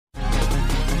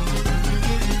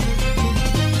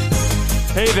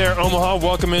Hey there, Omaha.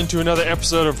 Welcome into another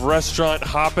episode of Restaurant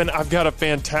Hoppin'. I've got a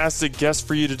fantastic guest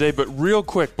for you today, but real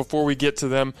quick before we get to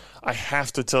them, I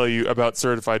have to tell you about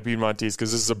Certified Piedmontese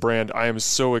because this is a brand I am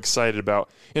so excited about.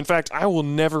 In fact, I will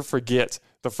never forget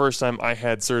the first time I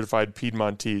had Certified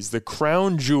Piedmontese. The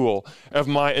crown jewel of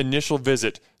my initial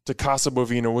visit to Casa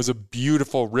Bovina was a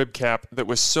beautiful rib cap that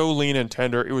was so lean and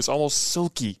tender, it was almost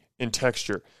silky in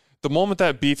texture. The moment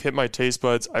that beef hit my taste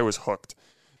buds, I was hooked.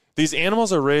 These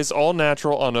animals are raised all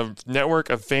natural on a network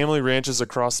of family ranches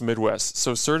across the Midwest,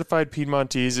 so Certified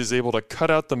Piedmontese is able to cut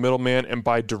out the middleman and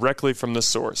buy directly from the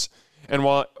source. And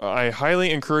while I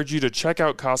highly encourage you to check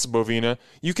out Casa Bovina,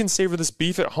 you can savor this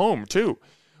beef at home, too.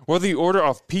 Whether you order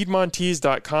off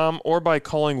Piedmontese.com or by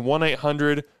calling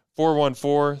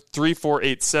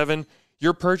 1-800-414-3487,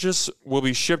 your purchase will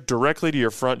be shipped directly to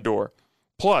your front door.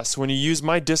 Plus, when you use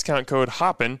my discount code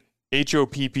HOPPEN,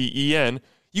 HOPPEN,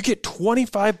 you get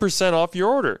 25% off your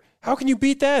order. How can you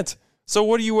beat that? So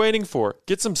what are you waiting for?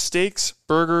 Get some steaks,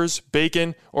 burgers,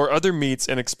 bacon, or other meats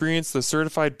and experience the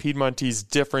Certified Piedmontese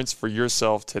difference for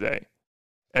yourself today.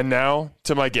 And now,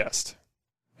 to my guest.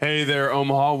 Hey there,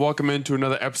 Omaha. Welcome into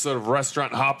another episode of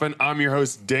Restaurant Hoppin'. I'm your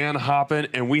host, Dan Hoppin',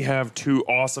 and we have two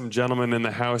awesome gentlemen in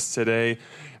the house today.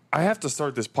 I have to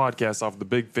start this podcast off with a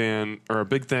big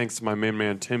thanks to my main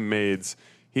man, Tim Mades.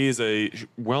 He is a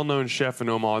well-known chef in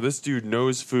Omaha. This dude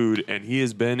knows food, and he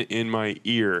has been in my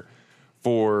ear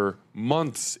for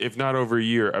months, if not over a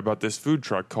year, about this food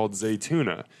truck called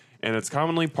Zaytuna. And it's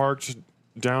commonly parked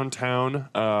downtown,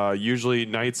 usually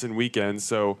nights and weekends.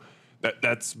 So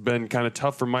that's been kind of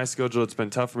tough for my schedule. It's been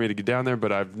tough for me to get down there,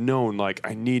 but I've known,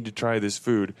 I need to try this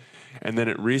food. And then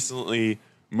it recently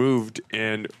moved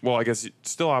and, well, I guess it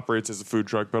still operates as a food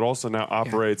truck, but also now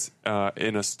operates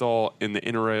in a stall in the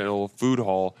Interrail food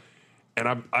hall.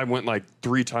 And I went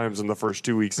 3 times in the first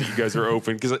 2 weeks that you guys are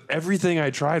open because everything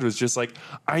I tried was just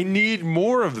I need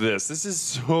more of this. This is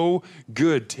so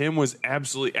good. Tim was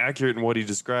absolutely accurate in what he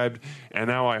described. And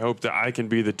now I hope that I can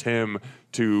be the Tim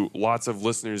to lots of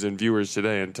listeners and viewers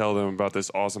today and tell them about this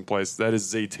awesome place. That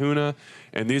is Zaytuna.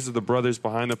 And these are the brothers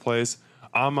behind the place,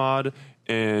 Ahmad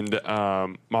and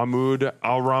Mahmod,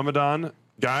 Al-Ramadan.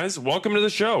 Guys, welcome to the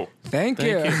show. Thank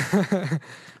you.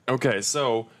 Okay,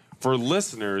 so for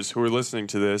listeners who are listening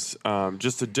to this,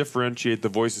 just to differentiate the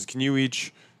voices, can you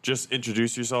each just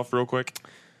introduce yourself real quick?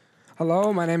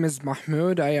 Hello, my name is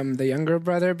Mahmod. I am the younger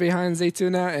brother behind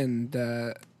Zaytuna. And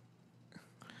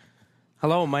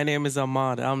hello, my name is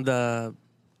Ahmad. I'm the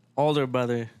older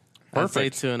brother at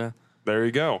Zaytuna. There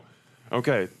you go.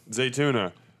 Okay,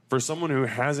 Zaytuna. For someone who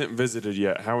hasn't visited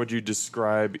yet, how would you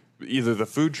describe either the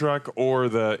food truck or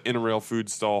the Interrail food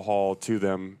stall hall to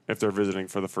them if they're visiting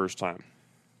for the first time?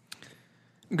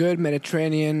 Good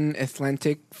Mediterranean,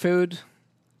 Atlantic food.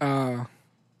 Yeah.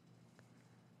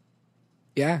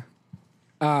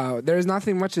 There's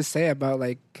nothing much to say about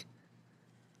I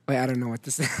don't know what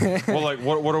to say.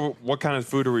 Well, what kind of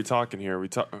food are we talking here?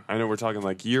 I know we're talking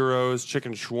gyros,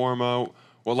 chicken shawarma.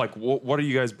 Well, what are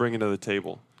you guys bringing to the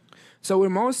table? So we're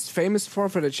most famous for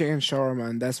the chicken shawarma,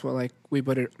 and that's what we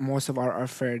put most of our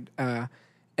effort. And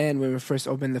when we first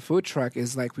opened the food truck,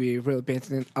 is we really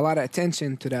paid a lot of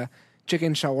attention to the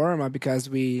chicken shawarma because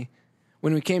when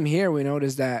we came here, we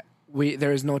noticed that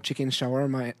there is no chicken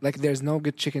shawarma. There's no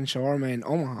good chicken shawarma in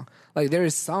Omaha. There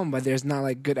is some, but there's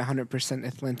not good 100%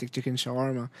 authentic chicken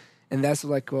shawarma, and that's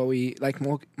what we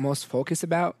most focus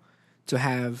about, to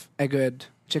have a good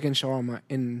chicken shawarma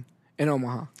in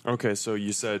Omaha. Okay, so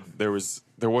you said there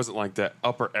wasn't that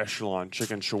upper echelon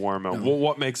chicken shawarma. No. Well,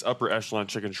 what makes upper echelon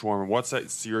chicken shawarma? What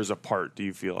sets yours apart, do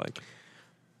you feel like?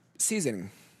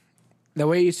 Seasoning. The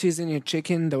way you season your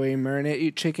chicken, the way you marinate your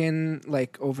chicken,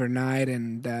 overnight,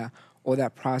 and all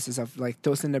that process of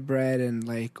toasting the bread and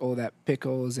all that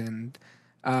pickles and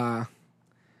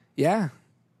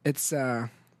it's a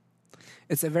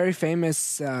very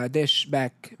famous dish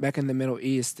back in the Middle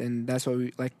East, and that's what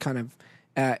we kind of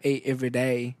ate every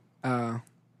day.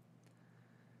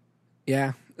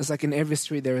 It's in every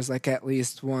street there is at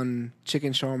least one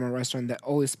chicken shawarma restaurant that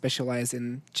always specializes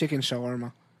in chicken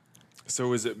shawarma.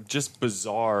 So is it just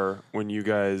bizarre when you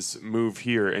guys move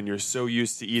here and you're so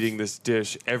used to eating this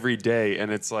dish every day,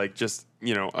 and it's just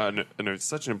it's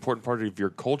such an important part of your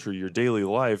culture, your daily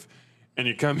life, and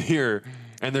you come here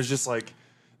and there's just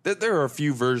there are a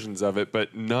few versions of it,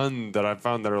 but none that I've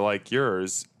found that are like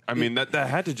yours. I mean, that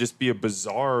had to just be a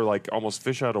bizarre, almost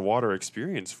fish out of water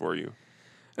experience for you.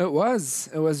 It was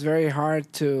very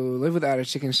hard to live without a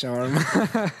chicken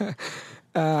shawarma.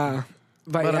 But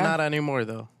not anymore,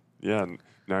 though. Yeah,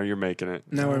 now you're making it.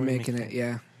 Now we're making it,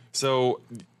 yeah. So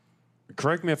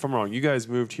correct me if I'm wrong. You guys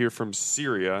moved here from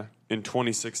Syria in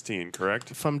 2016, correct?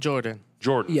 From Jordan.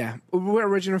 Jordan. Yeah, we're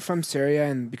originally from Syria,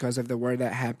 and because of the war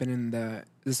that happened in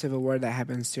the civil war that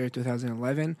happened in Syria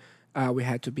 2011, we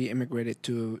had to be immigrated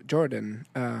to Jordan,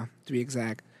 to be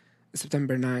exact.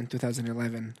 September 9,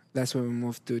 2011. That's when we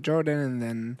moved to Jordan, and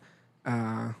then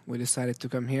we decided to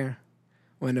come here.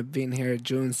 We ended up being here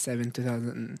June 7,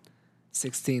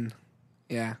 2016.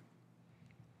 Yeah.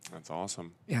 That's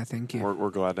awesome. Yeah, thank you. We're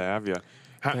glad to have you.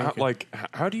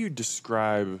 How do you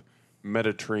describe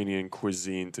Mediterranean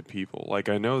cuisine to people? Like,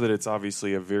 I know that it's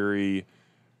obviously a very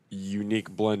unique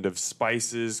blend of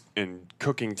spices and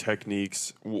cooking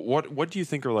techniques. What do you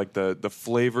think are like the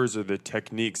flavors or the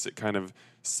techniques that kind of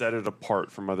set it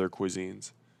apart from other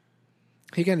cuisines?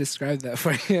 He can describe that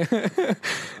for you.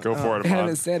 Go for it, I Ahmad.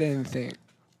 haven't said anything.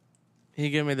 He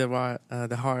gave me the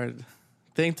hard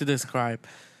thing to describe.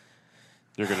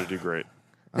 You're going to do great.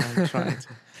 I'm trying to.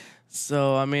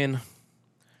 So, I mean,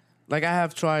 like I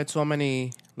have tried so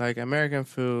many like American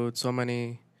food, so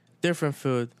many different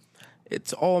food.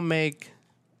 It's all make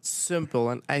simple,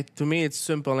 and to me it's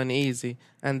simple and easy,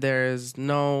 and there is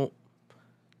no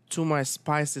too much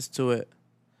spices to it.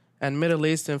 And Middle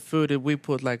Eastern food, we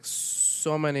put like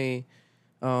so many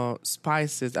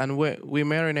spices, and we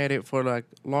marinate it for like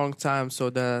long time, so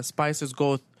the spices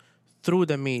go through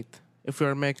the meat. If we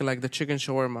are making like the chicken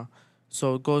shawarma,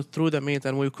 so it goes through the meat,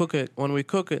 and we cook it. When we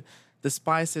cook it, the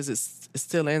spices is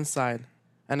still inside,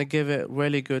 and it give it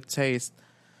really good taste.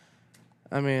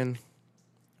 I mean,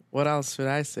 what else should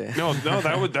I say? No,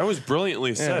 that was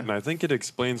brilliantly said, Yeah. and I think it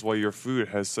explains why your food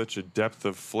has such a depth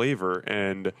of flavor.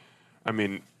 And I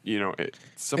mean, you know, And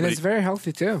it's very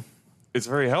healthy too. it's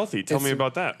very healthy. Tell me It's-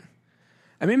 about that.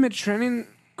 I mean, Mediterranean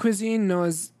cuisine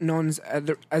known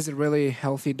as a really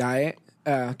healthy diet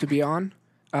to be on,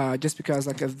 just because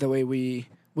like of the way we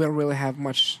don't really have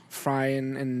much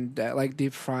frying and like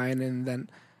deep frying, and then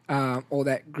all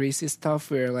that greasy stuff.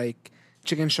 Where like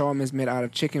chicken shawarma is made out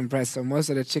of chicken breast, so most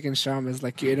of the chicken shawarma is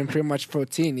like you're eating pretty much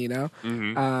protein, you know.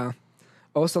 Mm-hmm.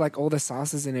 Also, like all the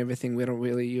sauces and everything, we don't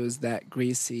really use that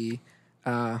greasy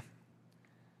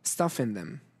stuff in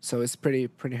them, so it's pretty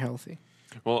healthy.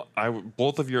 Well,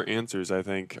 both of your answers, I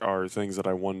think, are things that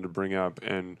I wanted to bring up.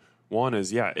 And one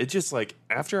is, yeah, it just like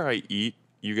after I eat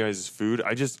you guys' food,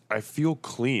 I feel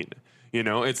clean. You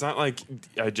know, it's not like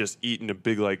I just eaten a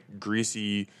big like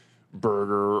greasy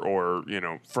burger or, you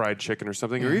know, fried chicken or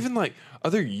something, or even like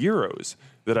other gyros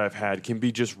that I've had can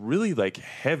be just really like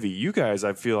heavy. You guys,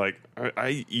 I feel like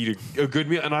I eat a good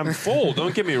meal and I'm full.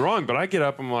 Don't get me wrong, but I get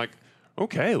up, I'm like,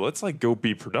 okay, let's like go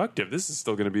be productive. This is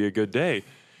still going to be a good day.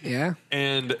 Yeah.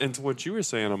 And to what you were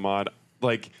saying, Ahmad,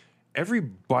 like every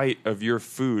bite of your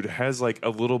food has like a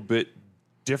little bit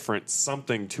different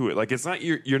something to it. Like it's not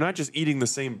you're not just eating the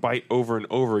same bite over and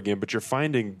over again, but you're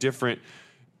finding different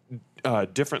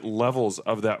levels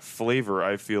of that flavor.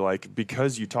 I feel like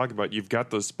because you talk about you've got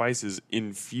those spices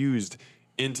infused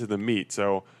into the meat.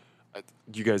 So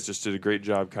you guys just did a great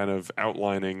job kind of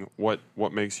outlining what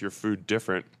makes your food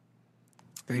different.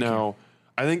 Thank Now, you.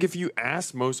 I think if you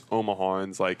ask most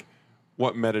Omahans like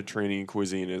what Mediterranean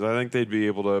cuisine is, I think they'd be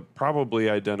able to probably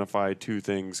identify two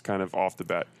things kind of off the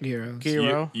bat. Gyros.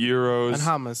 Gyro Gyros and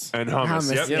hummus. And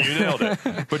hummus. Hummus, Yep, yep. you nailed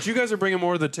it. But you guys are bringing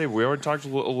more to the table. We already talked a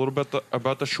little bit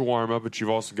about the shawarma, but you've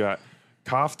also got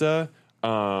kofta.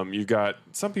 You've got,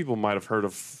 some people might have heard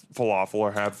of falafel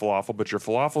or had falafel, but your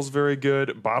falafel's very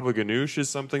good. Baba ganoush is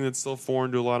something that's still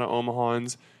foreign to a lot of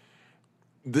Omahans.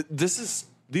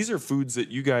 These are foods that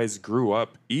you guys grew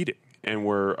up eating and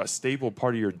were a staple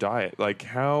part of your diet. Like,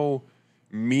 how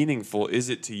meaningful is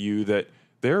it to you that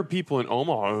there are people in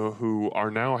Omaha who are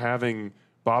now having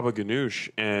baba ganoush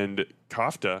and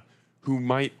kofta who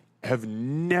might have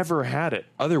never had it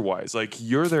otherwise? Like,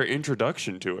 you're their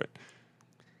introduction to it.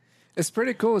 It's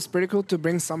pretty cool. It's pretty cool to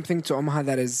bring something to Omaha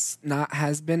that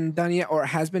has been done yet, or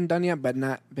has been done yet, but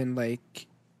not been like,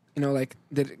 you know, like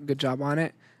did a good job on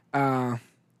it.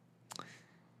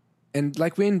 And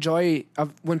like we enjoy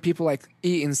when people like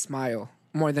eat and smile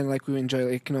more than like we enjoy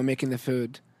like, you know, making the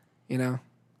food, you know.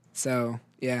 So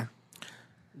yeah,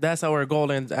 That's our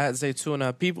goal at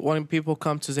Zaytuna. When people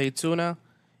come to Zaytuna,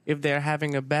 if they're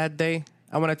having a bad day,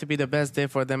 I want it to be the best day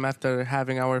for them after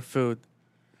having our food.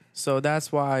 So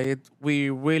that's why we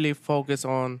really focus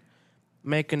on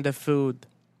making the food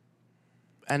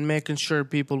and making sure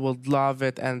people will love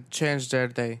it and change their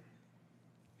day.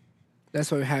 that's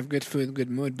why we have good food, good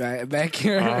mood back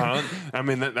here. Uh-huh. I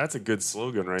mean, that's a good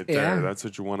slogan right there. Yeah. That's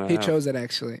what you want to He have. chose it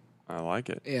actually. I like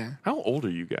it. Yeah, How old are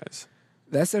you guys?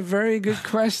 that's a very good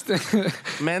question.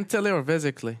 Mentally or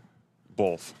physically?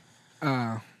 Both.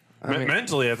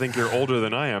 Mentally, I think you're older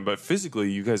than I am, but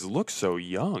physically, you guys look so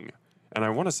young. And I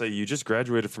want to say you just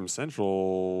graduated from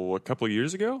Central a couple of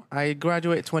years ago. I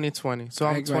graduated 2020, so I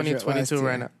I'm 20, graduated 22 last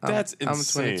right year. now. That's I'm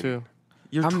insane. 22.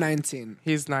 I'm 19.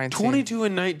 He's 19. 22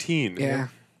 and 19. Yeah.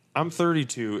 I'm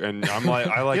 32, and I'm like,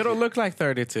 I like. You don't look like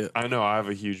 32. I know I have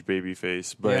a huge baby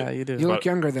face, but Yeah, you do. You look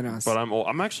younger than us. But I'm old.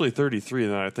 I'm actually 33,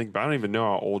 and I think, but I don't even know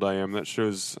how old I am. That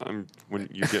shows when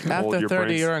you're getting old, After your 30,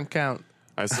 brain's. you're on count.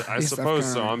 I Yes, suppose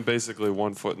so. Afghan. I'm basically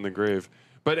 1 foot in the grave.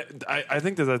 But I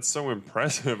think that's so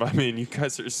impressive. I mean, you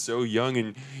guys are so young,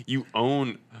 and you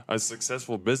own a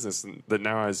successful business that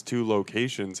now has 2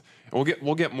 locations. And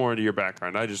we'll get more into your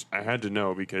background. I had to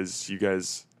know because you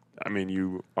guys. I mean,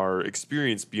 you are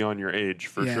experienced beyond your age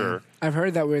for sure. I've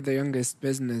heard that we're the youngest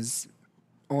business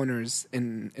owners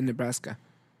in Nebraska.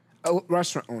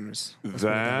 Restaurant owners.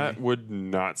 That would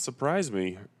not surprise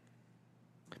me.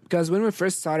 Because when we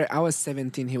first started, I was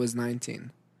 17, he was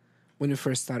 19. When we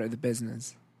first started the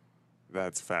business.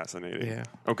 That's fascinating. Yeah.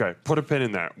 Okay, put a pin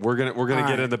in that. We're gonna get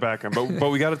right. in the background, but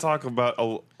we got to talk about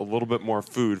a little bit more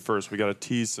food first. We got to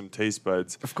tease some taste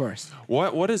buds. Of course.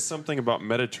 What is something about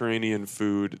Mediterranean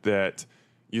food that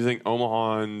you think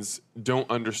Omahans don't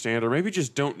understand, or maybe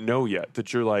just don't know yet?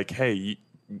 That you're like, hey,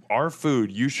 our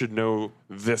food, you should know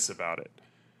this about it.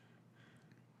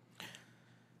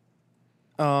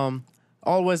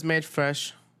 Always made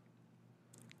fresh.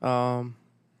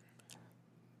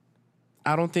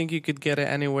 I don't think you could get it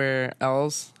anywhere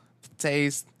else. The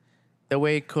taste, the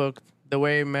way it cooked, the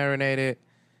way it marinated,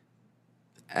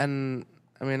 and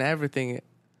I mean everything.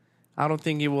 I don't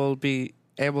think you will be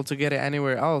able to get it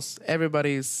anywhere else.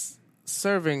 Everybody's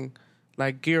serving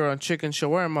like gyro and chicken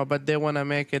shawarma, but they want to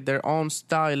make it their own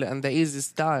style and the easy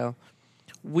style.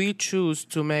 We choose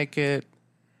to make it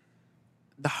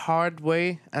the hard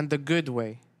way and the good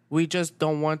way. We just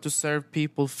don't want to serve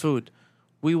people food.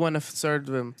 We want to serve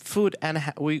them food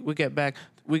and we get back.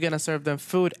 We're going to serve them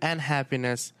food and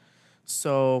happiness.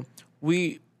 So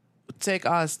we take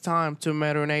us time to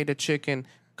marinate the chicken,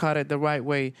 cut it the right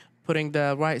way, putting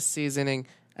the right seasoning,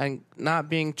 and not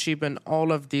being cheap in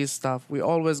all of these stuff. We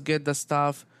always get the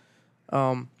stuff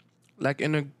like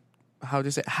in a, how do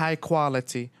you say, high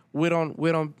quality.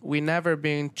 We never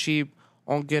being cheap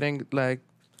on getting like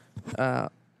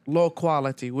low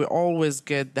quality. We always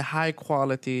get the high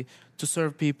quality to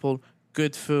serve people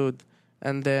good food.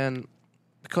 And then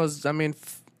because I mean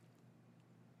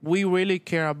we really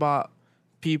care about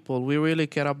people. We really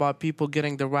care about people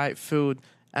getting the right food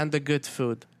and the good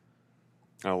food.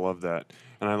 I love that.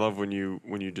 And I love when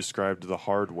you described the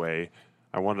hard way.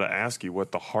 I wanted to ask you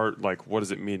what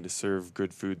does it mean to serve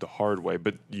good food the hard way?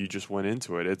 But you just went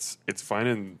into it. It's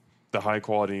finding the high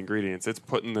quality ingredients. It's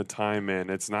putting the time in.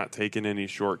 It's not taking any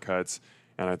shortcuts.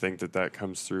 And I think that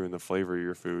comes through in the flavor of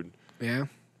your food. Yeah.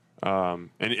 And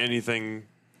anything,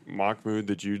 Mahmod,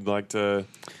 that you'd like to?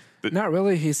 Not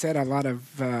really. He said a lot of.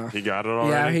 He got it already.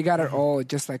 Yeah, he got it all.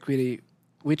 Just like we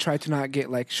try to not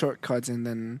get like shortcuts and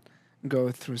then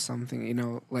go through something. You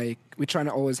know, like we try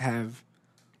to always have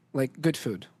like good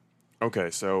food. Okay,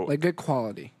 so like good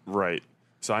quality. Right.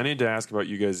 So I need to ask about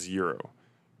you guys' gyro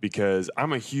because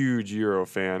I'm a huge gyro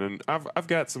fan, and I've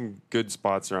got some good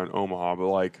spots around Omaha, but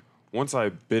like once I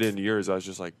bit into yours, I was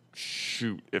just like,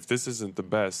 shoot, if this isn't the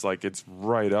best, like it's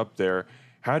right up there.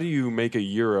 How do you make a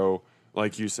gyro,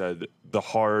 like you said, the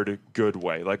hard, good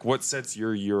way? Like what sets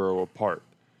your gyro apart?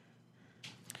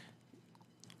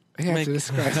 I have to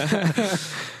describe.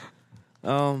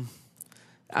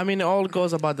 I mean, it all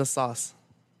goes about the sauce.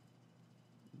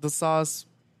 The sauce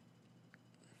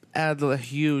adds a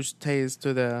huge taste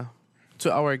to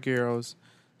our gyros.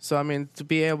 So I mean, to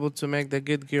be able to make the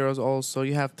good gyros, also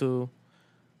you have to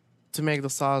make the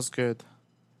sauce good,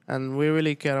 and we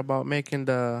really care about making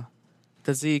the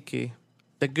tzatziki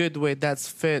the good way that's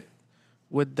fit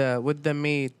with the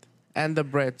meat and the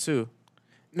bread too.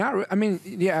 I mean,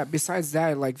 yeah. Besides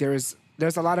that, like there's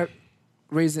a lot of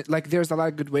reason. Like there's a lot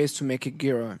of good ways to make a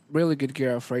gyro, really good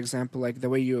gyro. For example, like the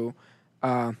way you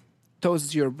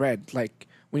toast your bread. Like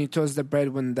when you toast the bread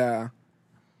with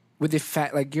the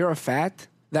fat, like gyro fat,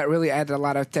 that really adds a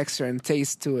lot of texture and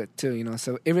taste to it too. You know,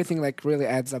 so everything like really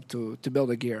adds up to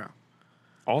build a gyro.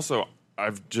 Also,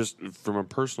 I've just from a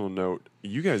personal note,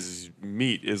 you guys'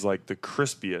 meat is like the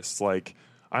crispiest. Like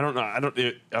I don't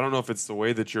know if it's the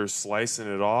way that you're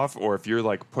slicing it off or if you're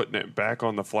like putting it back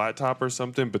on the flat top or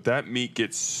something, but that meat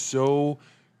gets so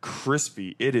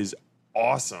crispy. It is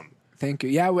awesome. Thank you.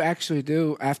 Yeah, we actually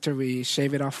do. After we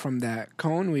shave it off from that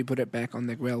cone, we put it back on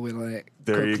the grill. We let it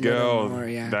There cook you a little go. more,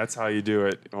 yeah. That's how you do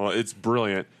it. Well, it's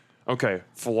brilliant. Okay,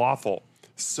 falafel.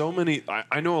 so many.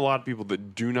 I know a lot of people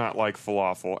that do not like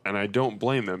falafel, and I don't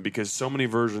blame them because so many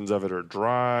versions of it are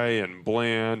dry and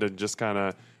bland and just kind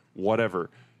of whatever.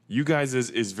 You guys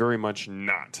is very much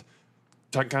not.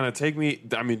 Kind of take me.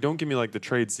 I mean, don't give me like the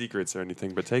trade secrets or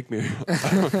anything, but take me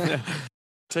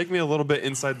take me a little bit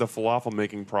inside the falafel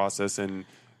making process and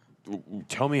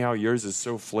tell me how yours is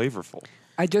so flavorful.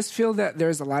 I just feel that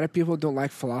there's a lot of people who don't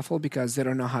like falafel because they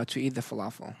don't know how to eat the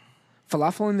falafel.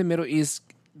 Falafel in the Middle East,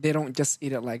 they don't just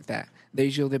eat it like that. They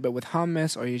usually dip it with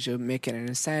hummus or usually make it in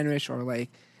a sandwich or like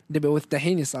dip it with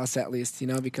tahini sauce at least,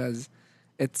 because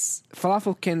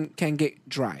falafel can get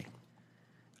dry.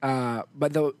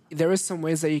 But there is some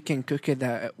ways that you can cook it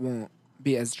that it won't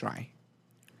be as dry.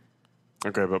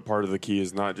 Okay, but part of the key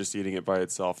is not just eating it by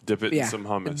itself. Dip it in some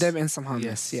hummus. Dip in some hummus,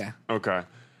 Yes. yeah. Okay.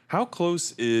 How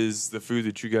close is the food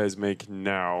that you guys make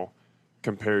now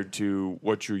compared to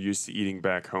what you're used to eating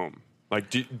back home? Like,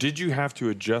 did you have to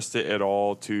adjust it at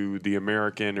all to the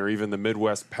American or even the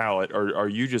Midwest palate, or are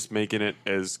you just making it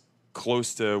as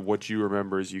close to what you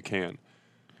remember as you can?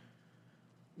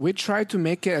 We try to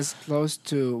make it as close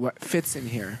to what fits in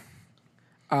here.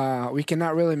 We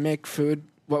cannot really make food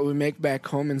what we make back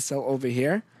home and sell over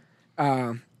here.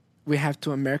 We have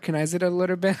to Americanize it a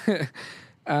little bit.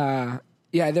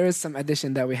 There is some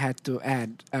addition that we had to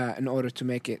add in order to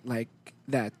make it like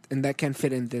that, and that can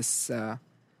fit in this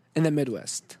in the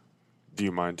Midwest. Do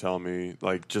you mind telling me,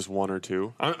 like, just one or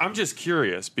two? I'm just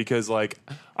curious because, like,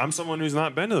 I'm someone who's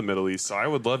not been to the Middle East, so I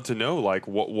would love to know, like,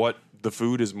 what the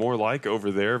food is more like over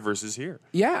there versus here.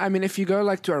 Yeah, I mean, if you go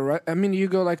like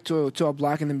to a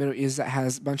block in the Middle East that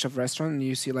has a bunch of restaurants, and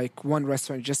you see like one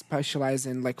restaurant just specialize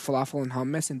in like falafel and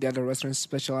hummus, and the other restaurant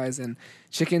specialize in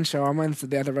chicken shawarma, and so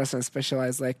the other restaurant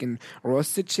specialize like in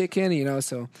roasted chicken,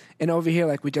 So, and over here,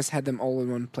 like we just had them all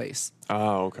in one place.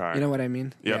 Oh, okay. You know what I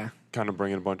mean? Yep. Yeah. Kind of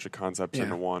bringing a bunch of concepts Yeah.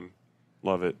 into one.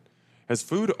 Love it. Has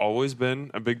food always been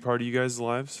a big part of you guys'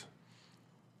 lives?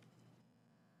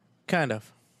 Kind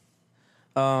of.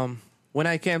 When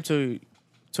I came to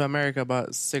America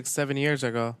about 6-7 years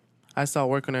ago, I started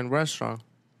working in a restaurant,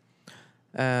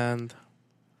 and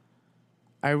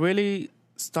I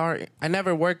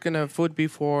never worked in a food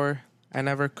before. I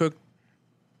never cooked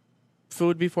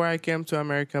food before I came to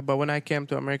America, but when I came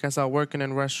to America, I started working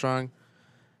in a restaurant,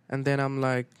 and then I'm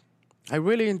like, I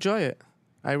really enjoy it.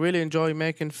 I really enjoy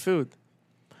making food.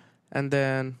 And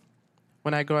then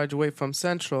when I graduated from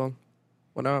Central,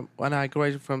 when I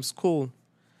graduated from school,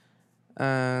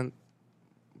 and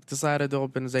decided to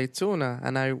open Zaytuna,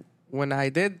 and when I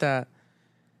did that,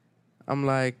 I'm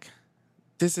like,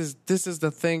 this is the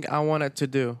thing I wanted to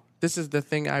do. This is the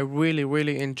thing I really,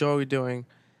 really enjoy doing,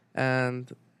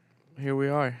 and here we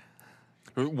are.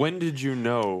 When did you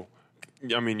know?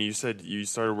 I mean, you said you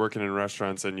started working in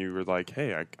restaurants and you were like,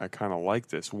 hey, I kind of like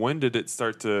this. When did it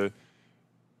start to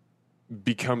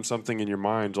become something in your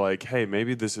mind like, hey,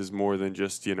 maybe this is more than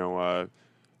just,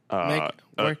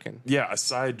 Working. a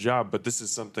side job, but this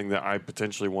is something that I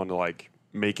potentially want to like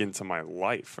make into my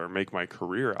life or make my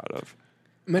career out of?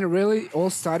 I mean, it really all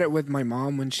started with my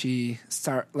mom when she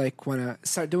started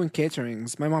doing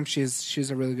caterings. My mom,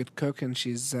 she's a really good cook, and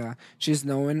she's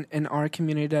known in our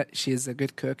community that she's a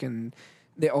good cook, and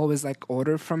they always like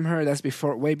order from her. That's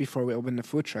way before we opened the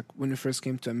food truck. When we first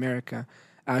came to America,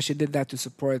 she did that to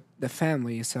support the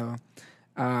family. So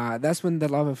that's when the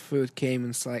love of food came, and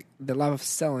it's like the love of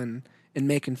selling and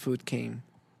making food came.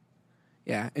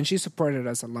 Yeah, and she supported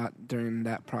us a lot during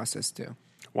that process too.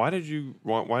 Why did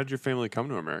your family come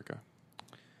to America?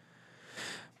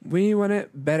 We wanted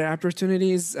better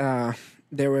opportunities.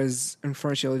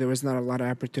 Unfortunately, there was not a lot of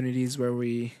opportunities where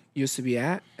we used to be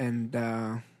at. And,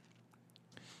 of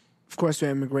course, we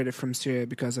immigrated from Syria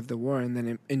because of the war. And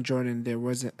then in Jordan, there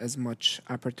wasn't as much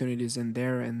opportunities in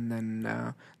there. And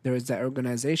then there was that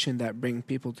organization that bring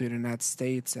people to the United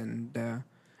States and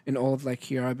in all of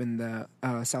like Europe and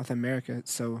South America.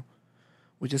 So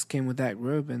we just came with that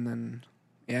group, and then...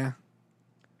 Yeah.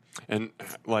 And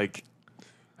like,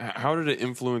 how did it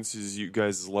influence you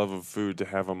guys' love of food to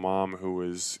have a mom who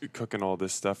was cooking all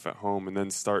this stuff at home and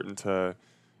then starting to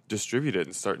distribute it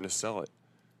and starting to sell it?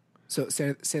 So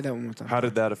say that one more time. How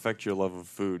did that affect your love of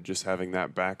food, just having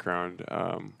that background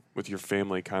with your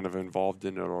family kind of involved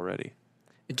in it already?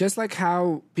 Just like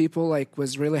how people like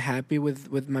was really happy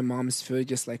with my mom's food,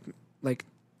 just like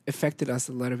affected us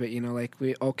a little bit, like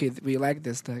we like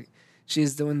this, like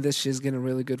she's doing this, she's getting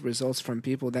really good results from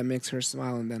people, that makes her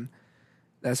smile, and then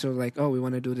that's sort of like, oh, we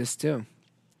want to do this too.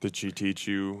 Did she teach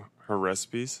you her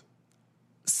recipes?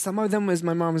 Some of them is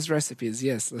my mom's recipes,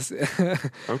 yes.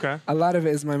 Okay. A lot of it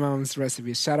is my mom's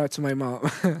recipes. Shout out to my mom.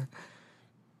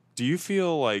 Do you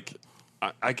feel like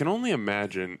I can only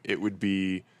imagine it would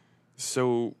be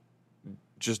so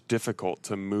just difficult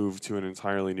to move to an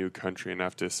entirely new country and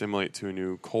have to assimilate to a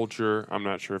new culture. I'm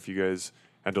not sure if you guys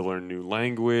had to learn new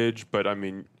language, but I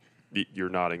mean, you're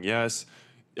nodding yes.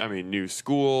 I mean, new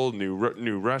school, new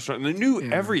restaurant, new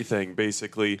everything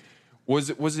basically. Was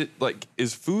it like,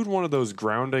 is food one of those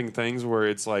grounding things where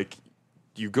it's like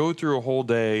you go through a whole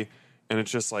day and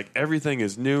it's just like everything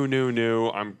is new.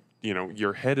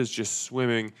 Your head is just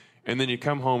swimming, and then you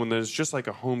come home and there's just like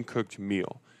a home cooked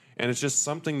meal, and it's just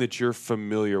something that you're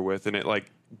familiar with, and it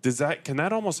like can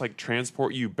that almost like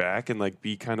transport you back and like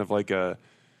be kind of like a,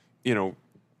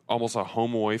 almost a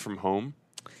home away from home?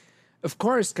 Of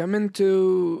course, coming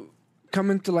to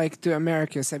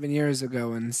America 7 years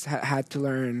ago and had to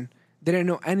learn, didn't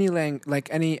know any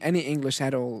any English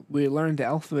at all. We learned the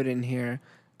alphabet in here.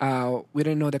 We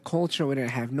didn't know the culture. We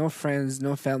didn't have no friends,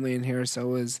 no family in here.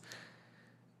 So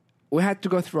we had to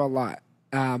go through a lot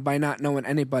by not knowing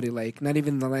anybody, like not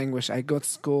even the language. I go to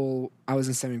school. I was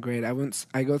in 7th grade.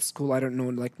 I go to school. I don't know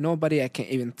like nobody. I can't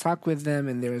even talk with them.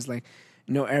 And there was like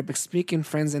no Arabic speaking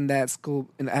friends in that school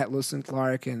at Lewis and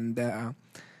Clark. And and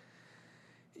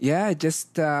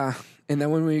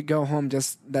then when we go home,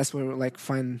 that's where we like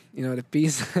find the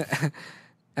peace.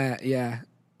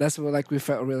 That's where like we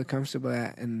felt really comfortable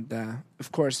at, and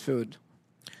of course food.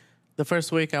 The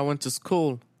first week I went to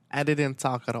school, I didn't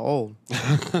talk at all.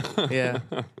 Yeah,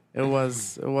 it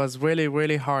was really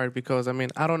really hard because I mean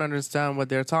I don't understand what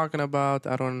they're talking about.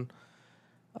 I don't.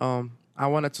 I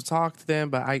wanted to talk to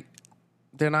them, but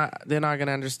they're not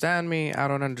gonna understand me. I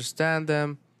don't understand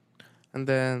them, and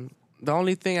then the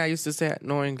only thing I used to say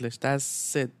no English.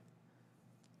 That's it.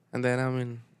 And then I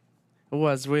mean, it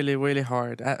was really really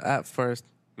hard at first.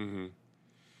 Mm-hmm.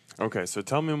 Okay, so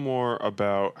tell me more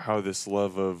about how this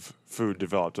love of food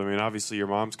developed. I mean, obviously your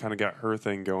mom's kind of got her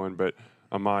thing going, but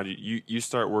Ahmad, you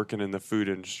start working in the food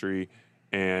industry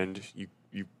and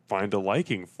you find a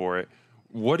liking for it.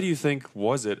 What do you think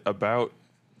was it about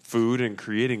food and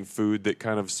creating food that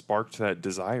kind of sparked that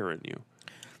desire in you?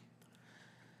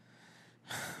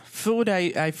 Food,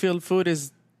 I feel food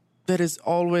there is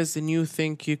always a new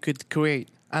thing you could create.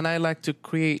 And I like to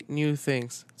create new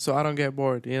things so I don't get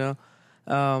bored,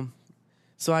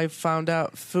 So I found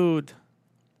out food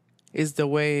is the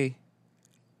way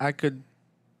I could...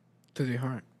 To the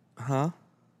heart. Huh?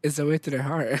 It's the way to the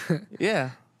heart.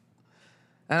 Yeah.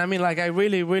 And I mean, like, I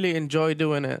really, really enjoy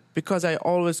doing it because I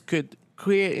always could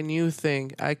create a new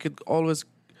thing. I could always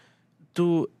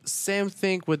do same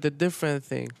thing with a different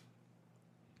thing.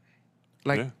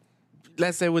 Like,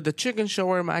 let's say with the chicken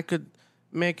shawarma, I could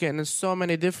make it in so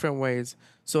many different ways.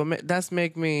 So that's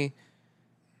make me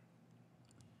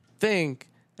think.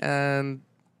 And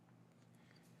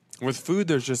with food,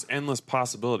 there's just endless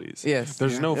possibilities. Yes.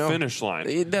 There's no finish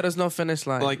line. There is no finish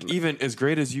line. Like, even as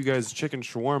great as you guys' chicken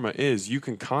shawarma is, you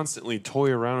can constantly toy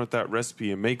around with that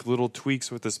recipe and make little tweaks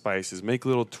with the spices, make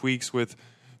little tweaks with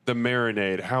the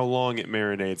marinade, how long it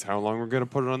marinates, how long we're going to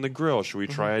put it on the grill. Should we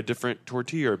try a different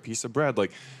tortilla or a piece of bread?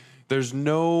 Like, there's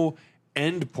no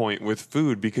end point with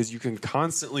food because you can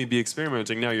constantly be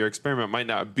experimenting. Now, your experiment might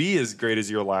not be as great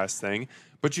as your last thing,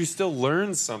 but you still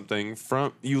learn something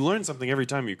every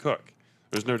time you cook.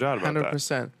 There's no doubt about 100%.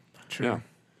 that. True. Yeah.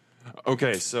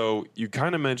 Okay, so you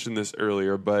kind of mentioned this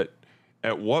earlier, but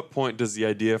at what point does the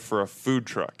idea for a food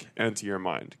truck enter your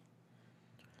mind?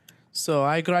 So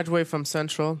I graduated from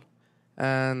Central,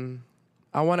 and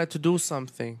I wanted to do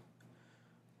something,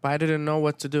 but I didn't know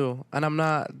what to do. And I'm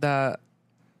not that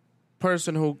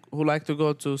person who like to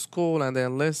go to school and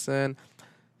then listen.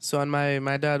 So and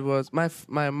my dad was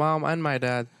my mom and my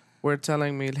dad were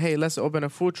telling me, hey, let's open a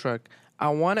food truck. I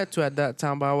wanted to at that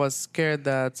time, but I was scared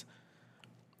that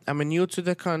I'm new to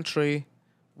the country.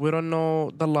 We don't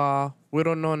know the law. We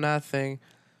don't know nothing.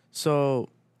 So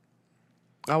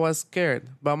I was scared,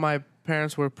 but my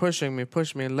parents were pushing me,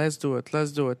 let's do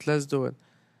it.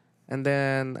 And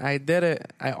then I did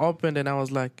it. I opened it and I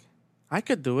was like, I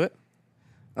could do it.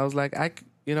 I was like, I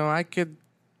could.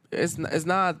 It's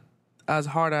not as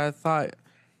hard as I thought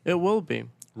it will be.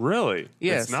 Really?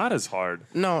 Yes. It's not as hard.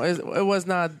 No, it was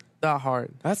not that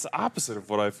hard. That's the opposite of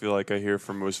what I feel like I hear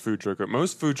from most food truck.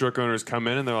 Most food truck owners come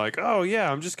in and they're like, oh,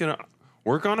 yeah, I'm just going to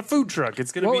work on a food truck.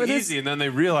 It's going to be easy. And then they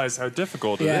realize how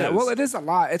difficult it is. Yeah, well, it is a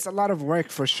lot. It's a lot of work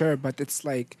for sure. But it's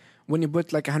like when you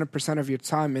put like 100% of your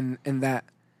time in that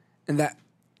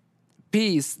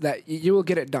piece, that you will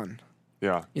get it done.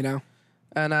 Yeah.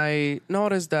 And I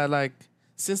noticed that, like,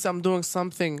 since I'm doing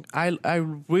something I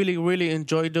really, really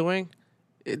enjoy doing,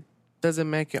 it doesn't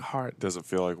make it hard. Doesn't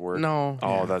feel like work. No.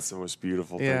 Oh, Yeah. that's the most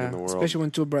beautiful thing in the world. Especially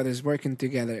when two brothers working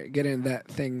together, getting that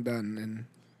thing done. And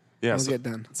Yeah, It'll so, get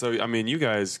done. so I mean, you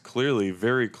guys clearly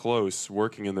very close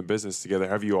working in the business together.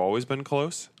 Have you always been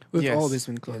close? We've Yes. always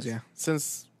been close, Yes. yeah.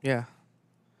 Since, yeah.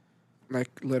 Like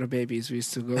little babies, we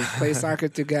used to go play soccer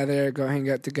together, go hang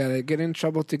out together, get in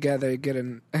trouble together, get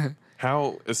in.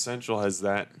 How essential has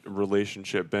that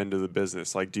relationship been to the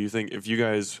business? Like, do you think if you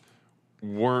guys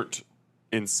weren't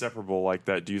inseparable like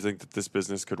that, do you think that this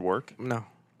business could work? No.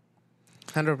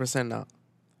 100% not.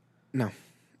 No,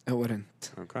 it wouldn't.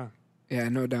 Okay. Yeah,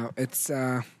 no doubt. It's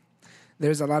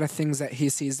there's a lot of things that he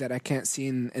sees that I can't see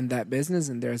in that business,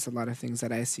 and there's a lot of things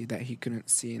that I see that he couldn't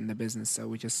see in the business. So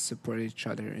we just support each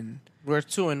other, and We're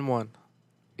 2 in 1.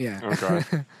 yeah.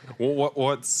 Okay. Well,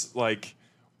 what's like?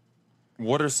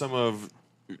 What are some of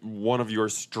one of your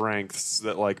strengths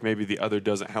that like maybe the other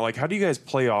doesn't have? Like, how do you guys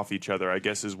play off each other? I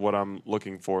guess is what I'm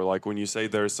looking for. Like when you say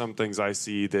there are some things I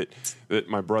see that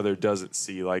my brother doesn't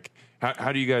see. Like,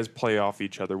 how do you guys play off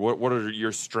each other? What are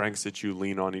your strengths that you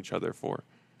lean on each other for?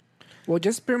 Well,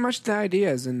 just pretty much the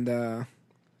ideas and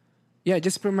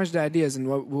just pretty much the ideas and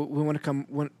what we want to come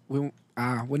when we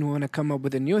want to come up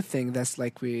with a new thing. That's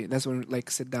when we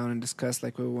like sit down and discuss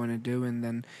like what we want to do, and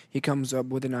then he comes up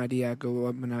with an idea, I go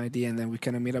up with an idea, and then we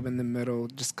kind of meet up in the middle,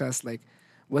 discuss like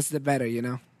what's the better, you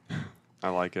know? I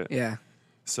like it. Yeah.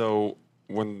 So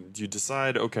when you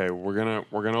decide, okay, we're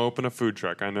gonna open a food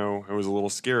truck. I know it was a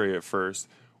little scary at first.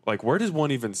 Like, where does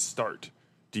one even start?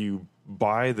 Do you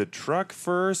buy the truck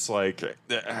first? Like,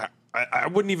 I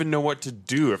wouldn't even know what to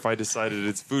do if I decided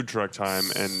it's food truck time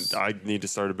and I need to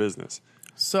start a business.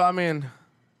 So, I mean,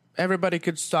 everybody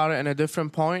could start at a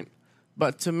different point.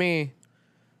 But to me,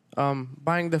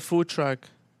 buying the food truck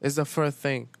is the first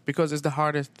thing because it's the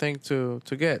hardest thing to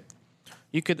get.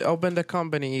 You could open the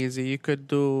company easy. You could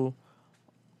do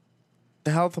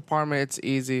the health department, it's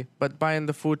easy. But buying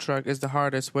the food truck is the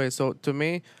hardest way. So, to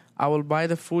me, I will buy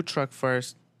the food truck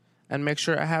first and make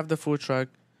sure I have the food truck.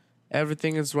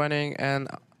 Everything is running and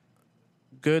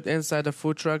good inside the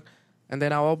food truck. And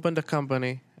then I'll open the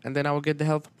company. And then I will get the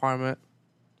health department.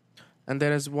 And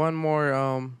there is one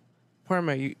more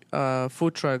permit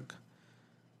food truck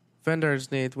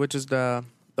vendors need, which is the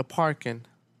parking.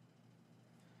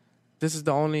 This is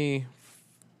the only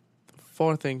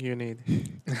 4 thing you need.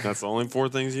 That's the only 4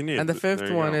 things you need. And the There 5th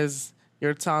you one go. is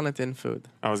your talent in food.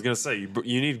 I was gonna say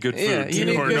you need good food. Yeah, you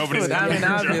need or good nobody's food. gonna I mean,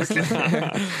 get your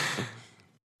job. obviously.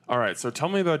 All right, so tell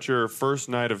me about your first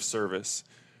night of service.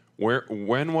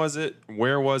 When was it?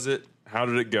 Where was it? How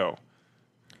did it go?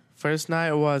 First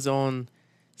night was on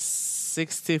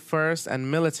 61st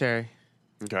and Military.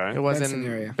 Okay. It was Benson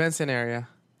in area. Benson area.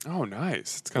 Oh,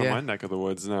 nice. It's kind of Yeah. my neck of the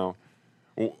woods now.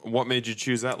 What made you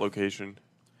choose that location?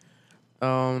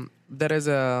 There is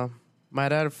my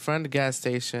dad friend gas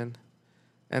station,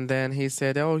 and then he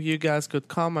said, "Oh, you guys could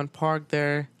come and park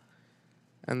there."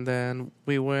 And then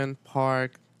we went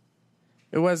parked.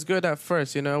 It was good at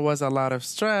first, you know. It was a lot of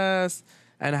stress,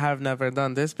 and I have never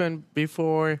done this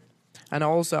before. And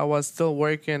also, I was still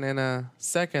working in a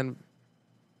second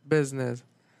business,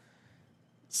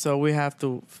 so we have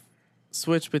to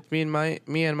switch between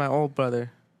me and my old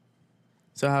brother.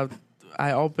 So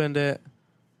I opened it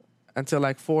until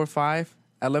like 4 or 5.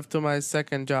 I left to my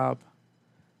second job,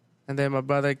 and then my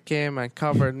brother came and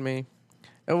covered me.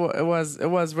 It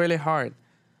was really hard.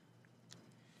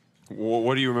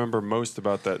 What do you remember most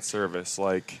about that service?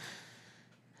 Like,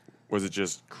 was it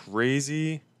just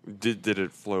crazy? Did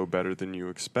it flow better than you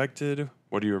expected?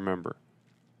 What do you remember?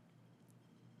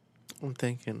 I'm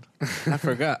thinking. I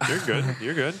forgot. You're good.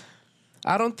 You're good.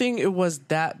 I don't think it was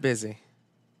that busy.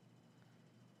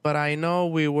 But I know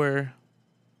we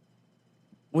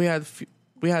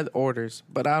had orders,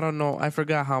 but I don't know. I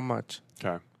forgot how much.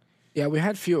 Okay. Yeah, we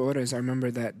had few orders. I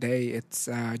remember that day. It's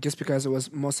just because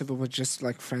most of it was just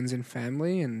like friends and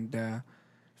family, and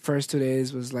first 2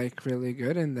 days was like really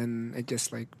good, and then it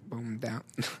just like boomed down.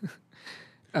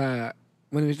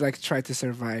 When we like tried to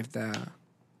survive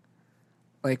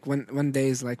like one day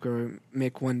is like we were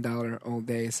make $1 all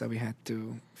day, so we had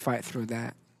to fight through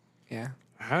that. Yeah.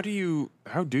 How do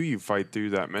you fight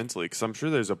through that mentally? Because I'm sure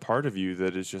there's a part of you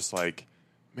that is just like,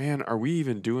 man, are we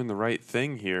even doing the right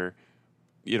thing here?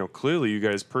 You know, clearly you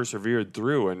guys persevered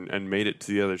through and made it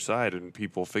to the other side, and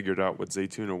people figured out what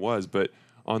Zaytuna was. But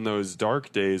on those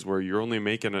dark days where you're only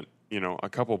making a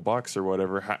couple bucks or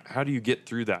whatever, how do you get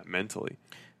through that mentally?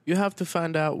 You have to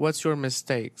find out what's your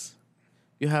mistakes.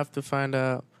 You have to find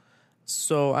out.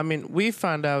 So, I mean, we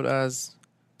found out as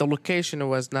the location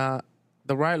was not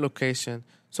the right location.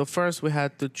 So first we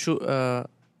had to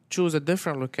choose a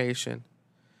different location.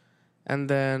 And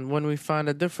then when we found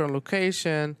a different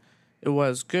location, it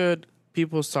was good.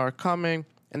 People start coming.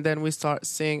 And then we start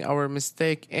seeing our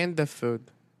mistake in the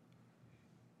food.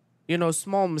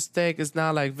 small mistake is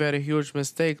not like very huge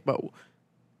mistake, but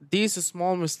these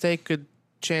small mistake could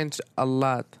change a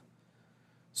lot.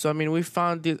 So I mean, we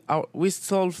found it. We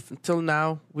still till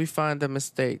now we find the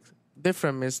mistakes,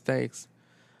 different mistakes.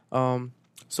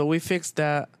 So we fixed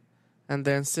that, and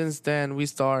then since then we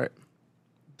start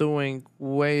doing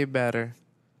way better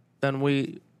than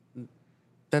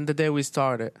the day we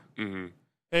started. Mm-hmm.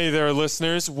 Hey there,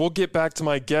 listeners. We'll get back to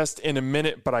my guest in a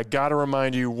minute, but I gotta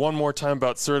remind you one more time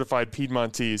about Certified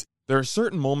Piedmontese. There are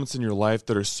certain moments in your life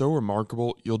that are so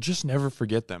remarkable, you'll just never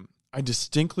forget them. I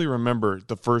distinctly remember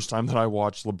the first time that I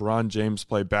watched LeBron James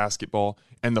play basketball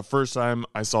and the first time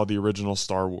I saw the original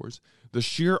Star Wars. The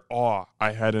sheer awe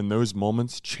I had in those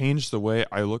moments changed the way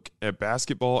I look at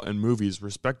basketball and movies,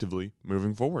 respectively,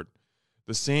 moving forward.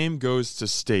 The same goes to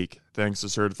steak, thanks to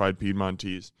Certified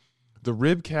Piedmontese. The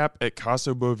rib cap at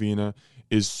Casa Bovina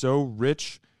is so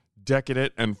rich,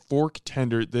 decadent, and fork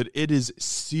tender that it is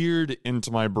seared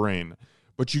into my brain.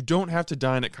 But you don't have to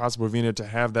dine at Casa Bovina to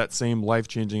have that same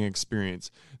life-changing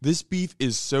experience. This beef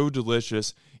is so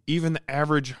delicious, even the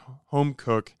average home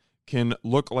cook can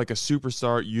look like a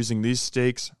superstar using these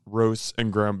steaks, roasts,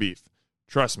 and ground beef.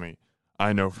 Trust me,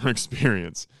 I know from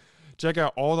experience. Check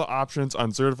out all the options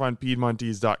on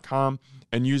CertifiedPiedmontese.com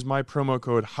and use my promo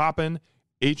code HOPPEN,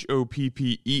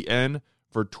 HOPPEN,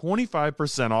 for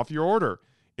 25% off your order.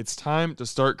 It's time to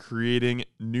start creating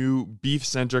new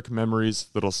beef-centric memories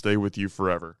that'll stay with you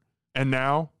forever. And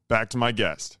now, back to my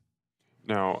guest.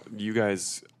 Now, you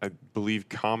guys, I believe,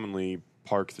 commonly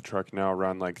park the truck now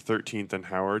around like 13th and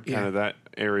Howard, kind of that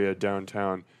area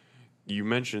downtown. You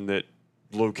mentioned that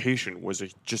location was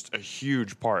just a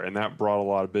huge part, and that brought a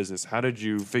lot of business. How did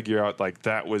you figure out like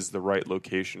that was the right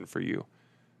location for you?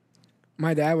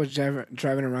 My dad was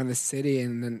driving around the city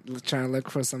and then trying to look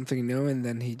for something new, and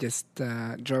then he just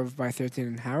drove by 13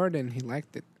 and Howard, and he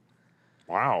liked it.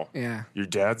 Wow. Yeah. Your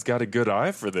dad's got a good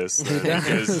eye for this.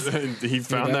 Because he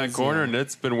found that corner, and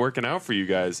it's been working out for you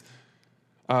guys.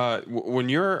 When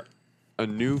you're a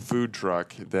new food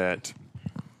truck that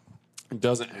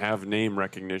doesn't have name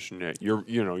recognition yet,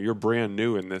 you're brand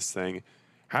new in this thing.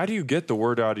 How do you get the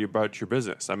word out about your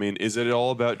business? I mean, is it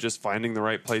all about just finding the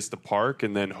right place to park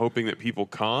and then hoping that people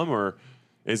come, or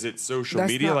is it social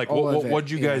media? Like,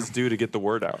 what'd you guys do to get the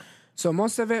word out? So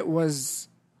most of it was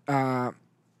mouth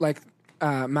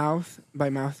by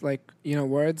mouth,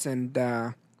 words.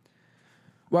 And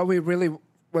what we really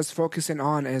was focusing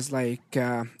on is it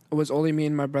was only me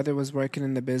and my brother was working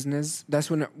in the business. That's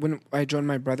when I joined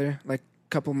my brother, like a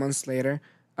couple months later.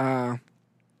 It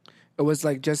was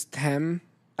like just him.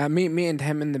 Me and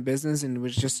him in the business, and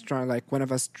was just trying one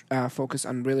of us focus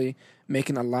on really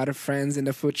making a lot of friends in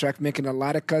the food truck, making a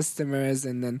lot of customers,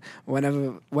 and then one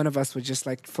of us was just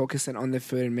like focusing on the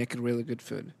food and making really good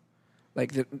food,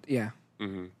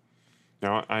 Mm-hmm.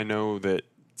 Now I know that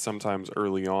sometimes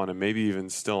early on, and maybe even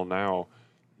still now,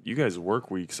 you guys' work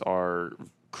weeks are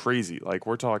crazy. Like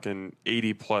we're talking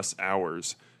 80+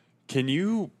 hours. Can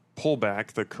you pull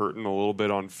back the curtain a little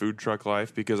bit on food truck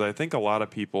life? Because I think a lot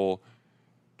of people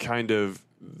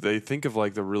they think of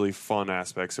like the really fun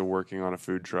aspects of working on a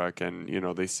food truck, and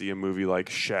they see a movie like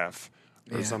Chef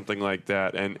or something like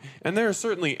that, and there are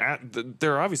certainly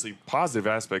there are obviously positive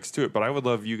aspects to it, but I would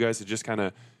love you guys to just kind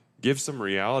of give some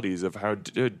realities of how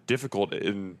difficult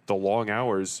in the long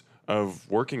hours of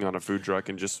working on a food truck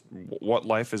and just what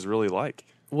life is really like.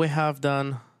 We have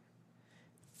done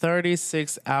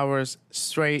 36 hours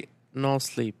straight, no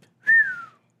sleep.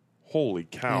 Holy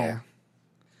cow. Yeah.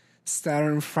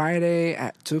 Starting Friday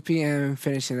at 2 p.m.,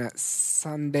 finishing at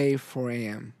Sunday 4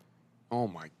 a.m. Oh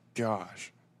my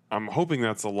gosh. I'm hoping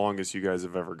that's the longest you guys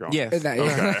have ever gone. Yes.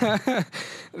 Okay.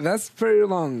 That's pretty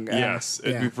long. Yes,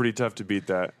 it'd be pretty tough to beat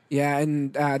that. Yeah,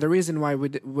 and the reason why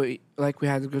we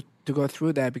had to go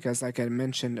through that, because like I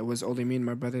mentioned, it was only me and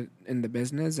my brother in the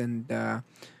business, and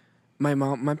my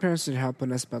parents were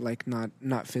helping us, but like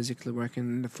not physically working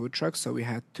in the food truck, so we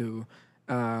had to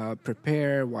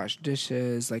prepare, wash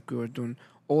dishes, like we were doing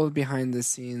all behind the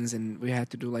scenes, and we had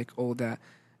to do like all that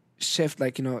shift,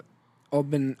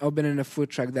 open in a food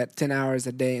truck that 10 hours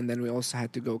a day, and then we also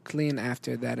had to go clean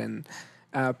after that and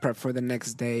prep for the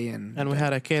next day, and we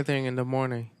had a catering in the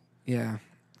morning. Yeah.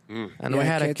 And we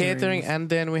had a catering, and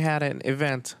then we had an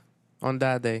event on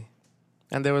that day,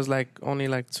 and there was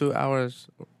only 2 hours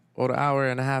or an hour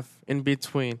and a half in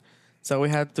between, so we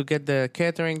had to get the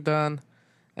catering done,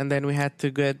 and then we had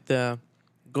to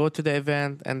go to the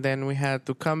event, and then we had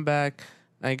to come back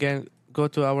again, go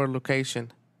to our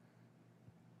location.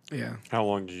 Yeah. How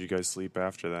long did you guys sleep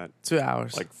after that? 2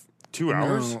 hours. 2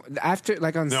 hours? No, after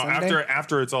on Sunday.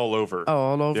 After it's all over. Oh,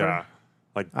 all over? Yeah.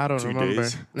 Like I don't 2 remember.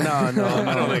 days? No, I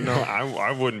don't think no.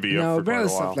 I wouldn't be up No, for quite barely a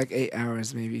while. slept like 8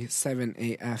 hours, maybe 7,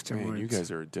 8 afterwards. Man, you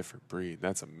guys are a different breed.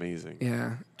 That's amazing.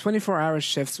 Yeah, 24-hour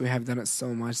shifts. We have done it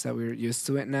so much that we're used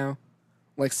to it now.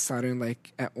 Like starting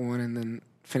like at 1 and then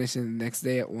finishing the next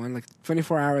day at 1. Like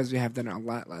 24 hours, we have done it a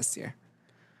lot last year.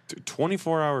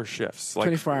 24-hour shifts. Like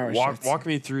 24-hour shifts. Walk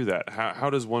me through that. How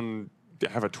does one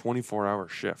have a 24-hour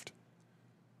shift?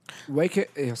 Wake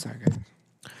it. Oh, sorry, guys.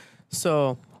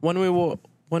 So when we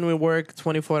work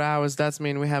 24 hours, that's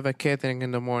mean we have a catering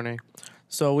in the morning.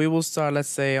 So we will start, let's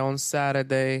say, on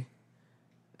Saturday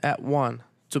at 1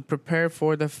 to prepare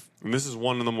for the. And this is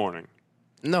 1 in the morning.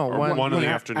 No, Or 1 in the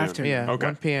afternoon. Yeah, Okay.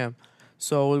 1 p.m.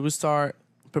 So we will start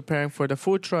preparing for the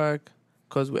food truck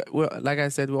because, like I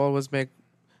said, we always make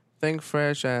things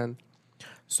fresh. And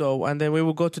then we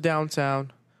will go to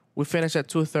downtown. We finish at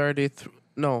 2:30.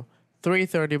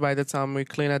 3:30 by the time we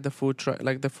clean at the food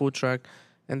truck.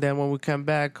 And then when we come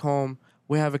back home,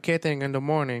 we have a catering in the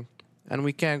morning. And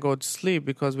we can't go to sleep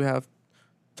because we have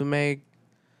to make,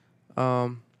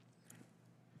 to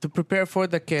prepare for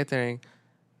the catering.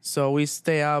 So we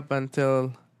stay up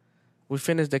until we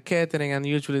finish the catering, and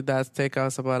usually that takes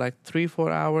us about like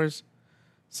 3-4 hours.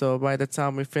 So by the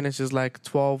time we finish, it's like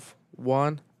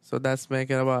 12-1. So that's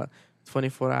making about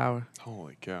 24 hours.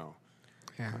 Holy cow.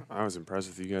 Yeah. I was impressed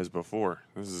with you guys before.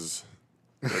 This is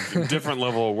a different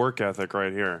level of work ethic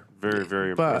right here. Very,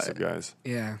 very impressive, guys.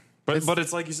 Yeah. But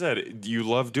it's like you said, you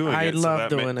love doing I it. love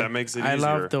so doing it. That makes it easier. I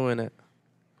love doing it.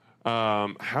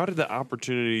 How did the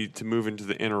opportunity to move into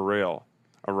the inner rail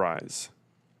arise?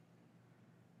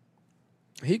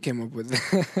 He came up with it.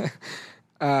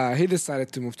 He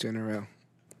decided to move to NRL.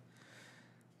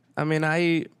 I mean,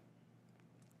 I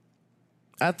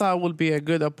thought it would be a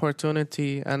good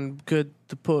opportunity and good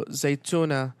to put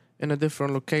Zaytuna in a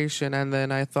different location. And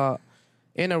then I thought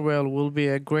Innerville will be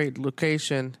a great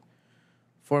location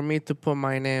for me to put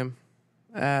my name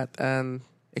at and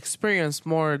experience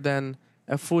more than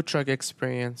a food truck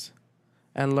experience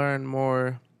and learn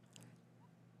more.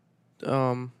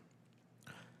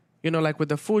 Like with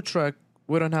the food truck,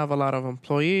 we don't have a lot of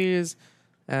employees.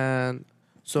 And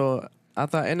so I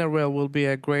thought Innerville will be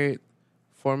a great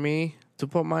for me to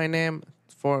put my name,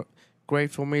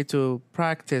 great for me to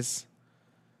practice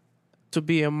to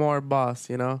be a more boss,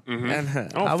 Mm-hmm.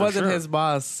 And Oh, I for wasn't sure. his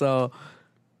boss, so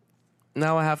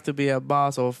now I have to be a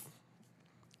boss of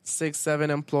 6-7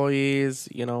 employees,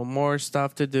 more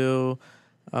stuff to do.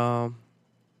 So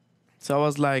I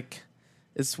was like,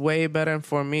 it's way better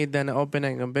for me than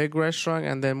opening a big restaurant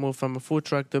and then move from a food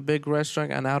truck to a big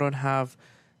restaurant, and I don't have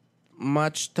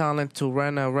much talent to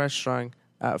run a restaurant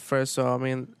at first. So I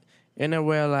mean, in a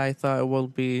way, I thought it will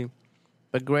be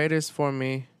the greatest for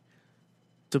me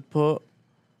to put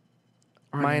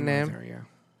my out name, there, yeah.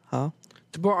 huh?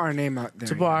 To put our name out there.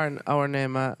 To put our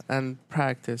name out and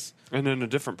practice. And in a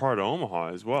different part of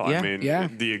Omaha as well. Yeah. I mean, Yeah.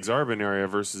 the Exarban area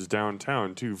versus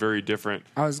downtown, two very different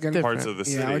I was gonna parts of the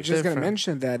city. Yeah, I was just gonna Different.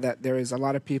 mention that there is a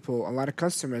lot of people, a lot of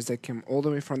customers that came all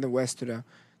the way from the west to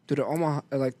the Omaha,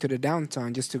 like to the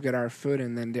downtown, just to get our food,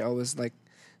 and then they always like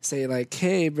say like,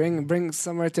 "Hey, bring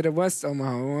somewhere to the west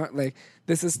Omaha. We want, like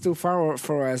this is too far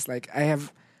for us." Like I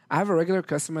have a regular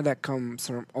customer that comes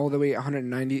from all the way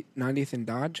 190th and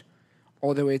Dodge,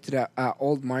 all the way to the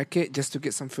old market just to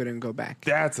get some food and go back.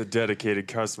 That's a dedicated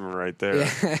customer right there.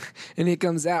 Yeah, and he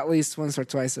comes at least once or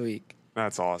twice a week.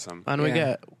 That's awesome. And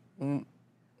Yeah.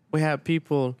 we have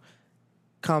people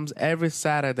comes every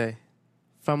Saturday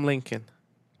from Lincoln.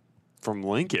 From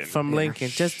Lincoln. From Lincoln,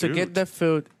 just to Shoot. get the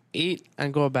food, eat,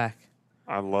 and go back.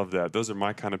 I love that. Those are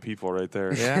my kind of people right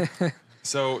there. Yeah.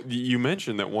 So you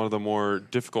mentioned that one of the more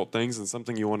difficult things and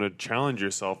something you want to challenge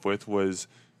yourself with was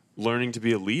learning to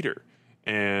be a leader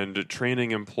and training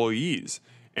employees.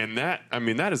 And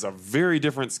that is a very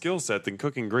different skill set than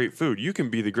cooking great food. You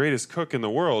can be the greatest cook in the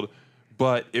world,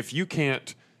 but if you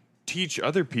can't teach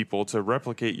other people to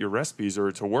replicate your recipes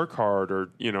or to work hard or,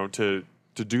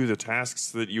 to do the tasks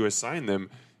that you assign them,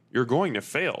 you're going to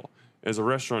fail as a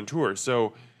restaurateur.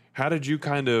 So how did you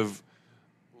kind of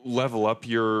level up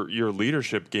your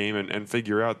leadership game and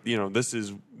figure out, this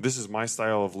is my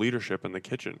style of leadership in the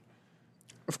kitchen?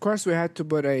 Of course, we had to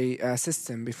put a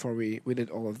system before we did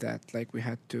all of that. Like we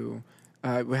have to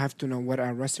know what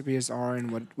our recipes are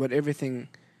and what everything,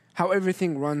 how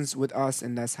everything runs with us,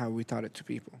 and that's how we taught it to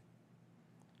people.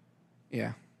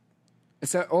 Yeah,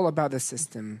 it's all about the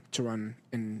system to run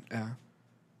in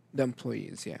the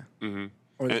employees. Yeah, Mm-hmm.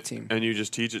 or the team. And you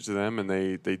just teach it to them and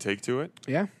they take to it?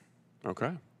 Yeah.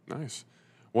 Okay, nice.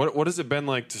 What has it been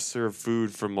like to serve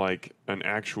food from like an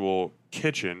actual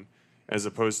kitchen as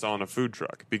opposed to on a food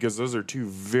truck? Because those are two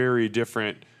very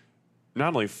different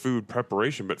not only food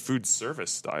preparation but food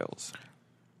service styles.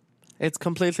 It's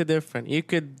completely different. You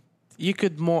could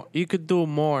do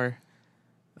more.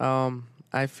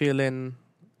 I feel in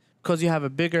because you have a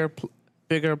bigger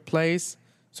place,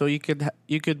 so you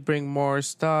could bring more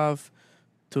stuff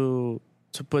to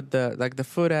put the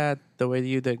food at, the way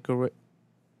you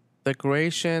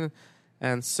decoration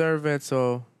and serve it.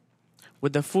 So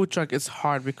with the food truck, it's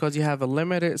hard because you have a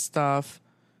limited stuff.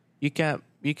 You can't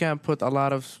bring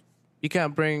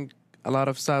a lot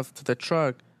of stuff to the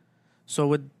truck.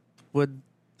 So with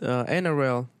inner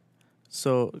rail,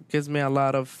 so it gives me a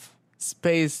lot of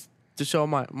space to show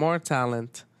my more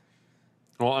talent.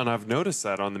 Well, and I've noticed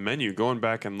that on the menu, going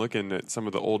back and looking at some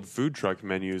of the old food truck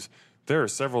menus, there are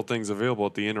several things available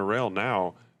at the inner rail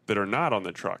now that are not on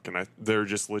the truck, and they're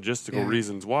just logistical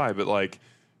reasons why. But like,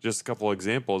 just a couple of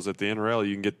examples at the inner rail,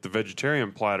 you can get the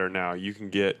vegetarian platter now. You can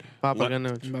get Baba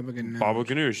ganoush. baba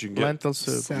ganoush. You can get Lentil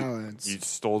soup. Salads. You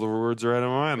stole the words right out of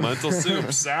my mind. Lentil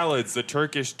soup, salads, the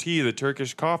Turkish tea, the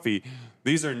Turkish coffee.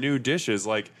 These are new dishes.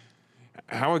 Like,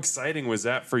 how exciting was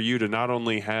that for you to not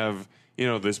only have,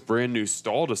 this brand new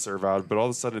stall to serve out, but all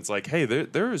of a sudden it's like, hey,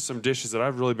 there are some dishes that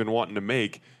I've really been wanting to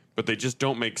make, but they just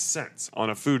don't make sense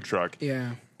on a food truck.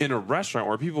 Yeah. In a restaurant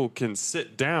where people can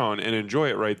sit down and enjoy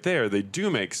it right there, they do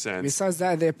make sense. Besides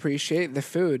that, they appreciate the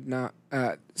food. Not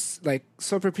like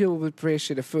sober people would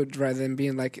appreciate the food rather than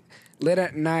being like late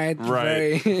at night.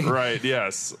 Right, very right,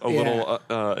 yes. A little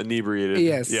inebriated.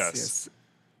 Yes.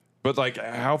 But like,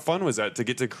 how fun was that to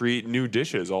get to create new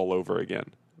dishes all over again?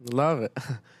 Love it.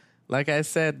 Like I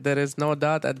said, there is no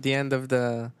doubt at the end of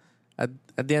the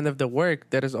work,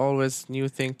 there is always new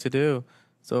thing to do.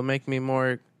 So make me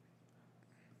more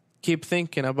keep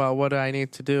thinking about what I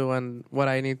need to do and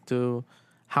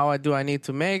how do I need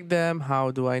to make them,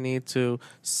 how do I need to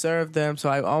serve them. So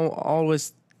I'm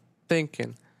always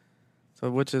thinking. So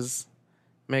which is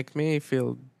make me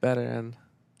feel better and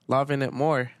loving it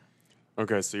more.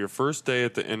 Okay, so your first day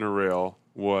at the Inner Rail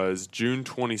was June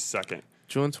 22nd.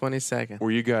 June 22nd. Were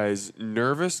you guys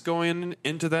nervous going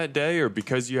into that day, or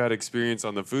because you had experience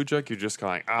on the food truck, you're just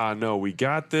kind of like, no, we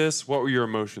got this? What were your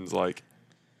emotions like?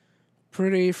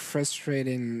 Pretty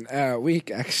frustrating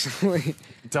week, actually.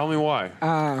 Tell me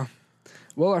why.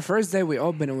 Well, our first day we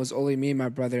opened, it was only me, my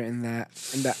brother, and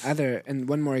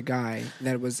one more guy.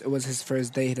 It was his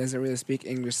first day. He doesn't really speak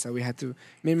English, so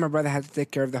me and my brother had to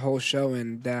take care of the whole show,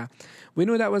 and we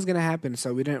knew that was gonna happen.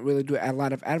 So we didn't really do a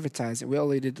lot of advertising. We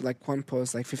only did like one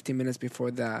post, like 15 minutes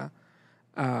before the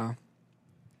grand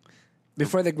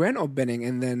opening,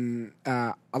 and then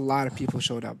a lot of people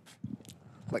showed up.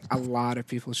 Like a lot of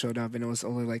people showed up, and it was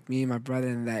only like me, my brother,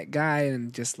 and that guy,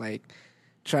 and just like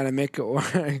trying to make it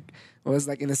work. It was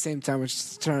like in the same time, we're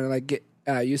just trying to like get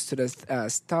used to the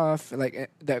stuff,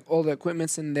 like all the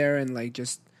equipment's in there, and like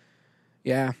just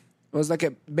it was like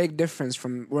a big difference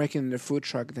from working in the food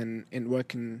truck than in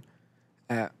working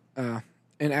at an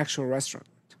actual restaurant.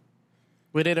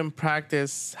 We didn't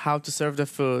practice how to serve the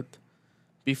food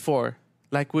before.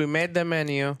 Like we made the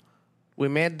menu, we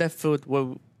made the food,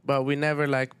 but we never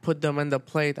like put them on the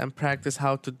plate and practice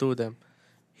how to do them.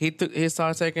 He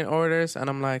started taking orders,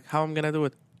 and I'm like, how am I gonna do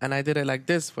it? And I did it like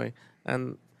this way,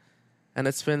 and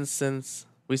it's been since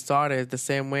we started the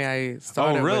same way I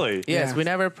started. Oh, really? Yes, we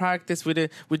never practiced. We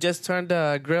just turned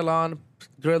the grill on,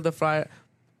 turned the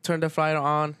fryer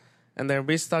on, and then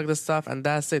restock the stuff, and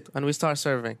that's it. And we start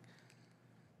serving.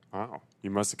 Wow.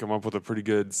 You must have come up with a pretty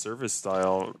good service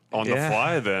style on the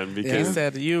fly then. He Because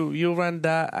said, you run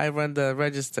that, I run the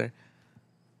register.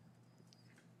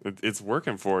 it's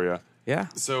working for you. Yeah.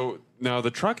 So now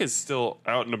the truck is still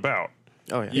out and about.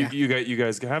 Oh, yeah. You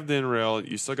guys have the in-rail.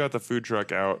 You still got the food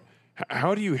truck out.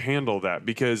 How do you handle that?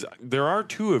 Because there are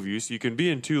two of you, so you can be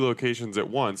in two locations at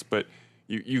once, but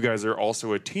you guys are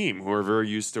also a team who are very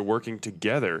used to working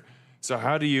together. So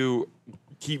how do you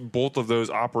keep both of those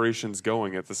operations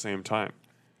going at the same time?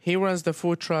 He runs the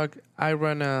food truck. I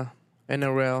run in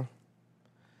a rail.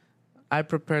 I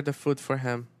prepare the food for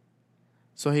him.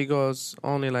 So he goes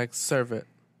only like serve it.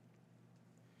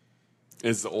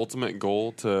 Is the ultimate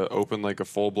goal to open like a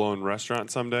full-blown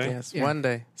restaurant someday? Yes, one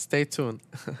day. Stay tuned.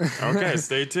 Okay,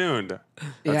 stay tuned.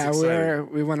 That's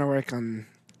exciting. We want to work on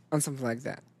something like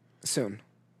that soon.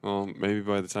 Well, maybe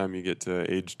by the time you get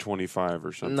to age 25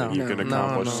 or something, you can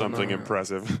accomplish something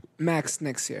impressive. Max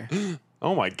next year.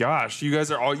 Oh my gosh, you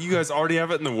guys already have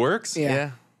it in the works?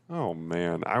 Yeah. Oh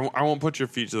man, I won't put your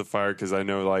feet to the fire because I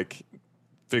know like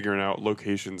figuring out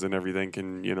locations and everything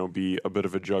can be a bit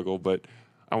of a juggle, but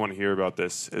I want to hear about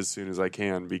this as soon as I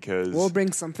can because we'll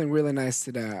bring something really nice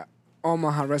to the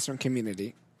Omaha restaurant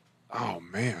community. Oh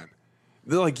man,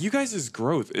 Like, you guys'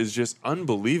 growth is just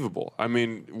unbelievable. I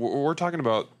mean, we're talking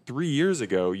about 3 years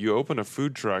ago, you opened a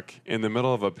food truck in the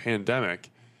middle of a pandemic.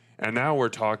 And now we're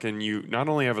talking, you not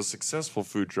only have a successful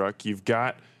food truck, you've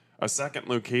got a second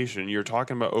location. You're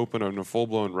talking about opening a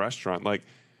full-blown restaurant. Like,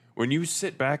 when you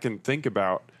sit back and think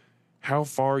about how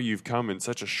far you've come in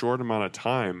such a short amount of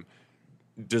time,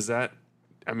 does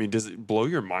it blow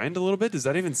your mind a little bit? Does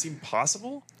that even seem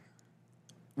possible?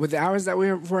 With the hours that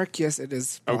we work, yes, it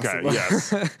is possible.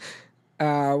 Okay,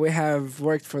 yes. We have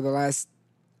worked for the last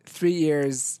 3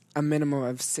 years a minimum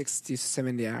of 60 to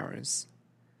 70 hours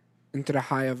into the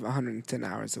high of 110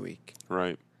 hours a week.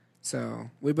 Right. So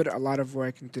we put a lot of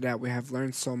work into that. We have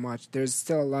learned so much. There's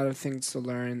still a lot of things to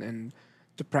learn and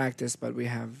to practice, but we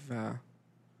have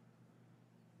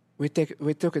we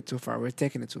took it too far. We're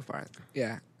taking it too far.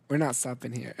 Yeah, we're not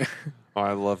stopping here. Oh,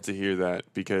 I love to hear that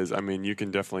because, I mean, you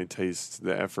can definitely taste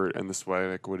the effort and the sweat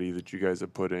equity that you guys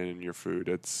have put in your food.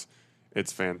 It's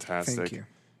fantastic. Thank you.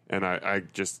 And I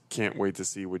just can't wait to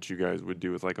see what you guys would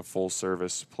do with like a full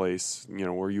service place,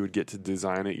 where you would get to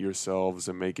design it yourselves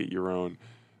and make it your own.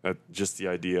 Just the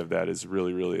idea of that is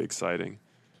really, really exciting.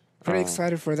 Pretty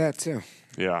excited for that too.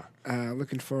 Yeah.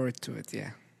 Looking forward to it,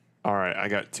 yeah. All right. I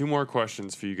got 2 more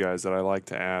questions for you guys that I like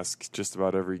to ask just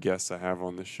about every guest I have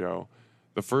on the show.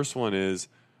 The first one is,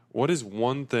 what is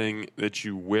one thing that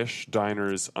you wish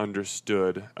diners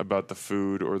understood about the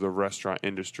food or the restaurant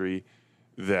industry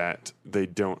that they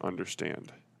don't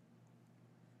understand?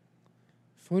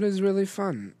 Food is really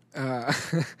fun.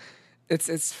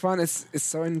 It's fun. It's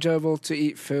so enjoyable to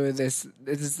eat food. This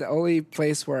is the only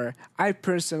place where I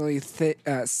personally sit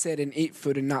and eat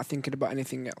food and not thinking about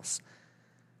anything else.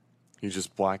 You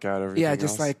just black out everything Yeah,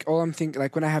 just else? like all I'm thinking,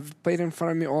 like when I have a plate in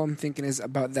front of me, all I'm thinking is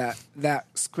about that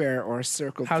square or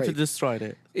circle How plate. to destroy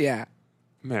it. Yeah.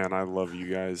 Man, I love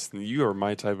you guys. You are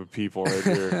my type of people right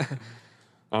here.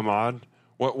 Ahmad,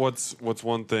 what's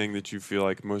one thing that you feel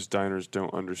like most diners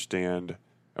don't understand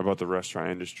about the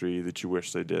restaurant industry that you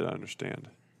wish they did understand?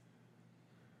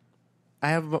 I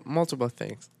have multiple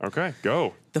things. Okay,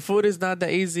 go. The food is not that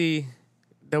easy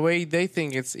the way they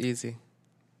think it's easy.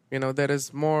 There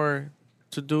is more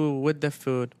to do with the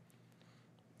food.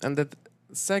 And the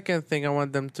second thing I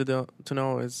want them to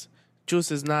know is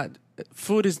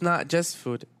food is not just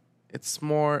food. It's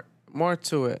more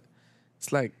to it.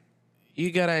 It's like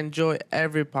you gotta enjoy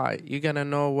every bite. You gotta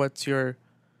know what you're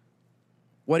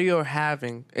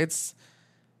having.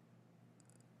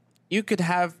 You could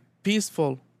have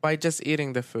peaceful by just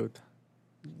eating the food.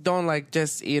 Don't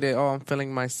just eat it. Oh, I'm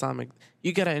filling my stomach.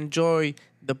 You gotta enjoy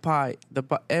the pie,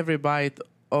 every bite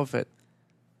of it.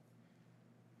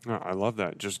 Oh, I love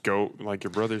that. Just go, like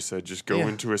your brother said, just go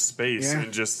into a space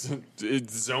and just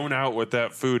zone out with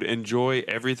that food. Enjoy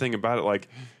everything about it. Like,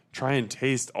 try and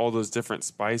taste all those different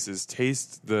spices.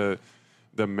 Taste the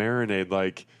marinade.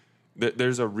 Like,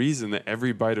 there's a reason that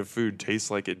every bite of food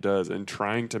tastes like it does. And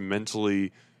trying to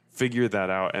mentally figure that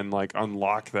out and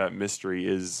unlock that mystery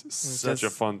is such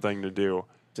a fun thing to do.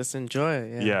 Just enjoy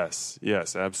it. Yeah.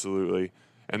 Yes, absolutely.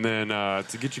 And then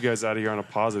to get you guys out of here on a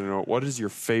positive note, what is your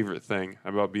favorite thing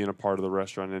about being a part of the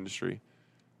restaurant industry?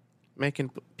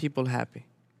 Making people happy.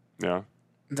 Yeah.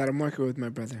 That I'm working with my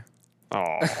brother.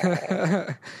 Oh,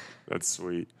 that's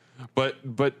sweet. But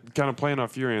kind of playing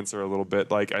off your answer a little bit,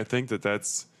 I think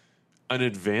that's an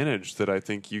advantage that I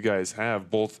think you guys have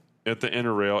both at the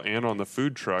Interrail and on the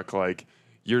food truck.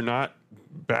 You're not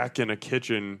back in a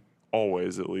kitchen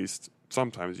always, at least.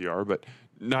 Sometimes you are, but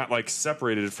not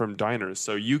separated from diners.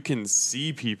 So you can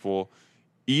see people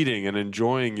eating and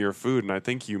enjoying your food. And I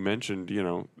think you mentioned,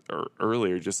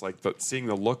 earlier, just seeing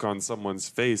the look on someone's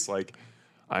face.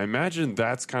 I imagine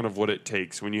that's kind of what it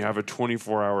takes when you have a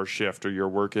 24-hour shift or you're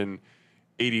working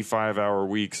 85-hour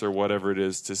weeks or whatever it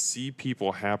is to see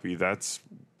people happy. That's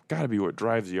got to be what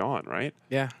drives you on, right?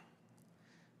 Yeah.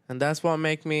 And that's what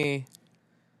make me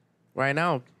right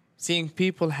now, seeing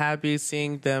people happy,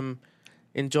 seeing them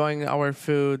enjoying our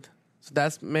food. So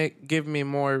that's give me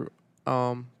more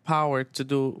power to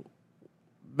do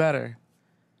better.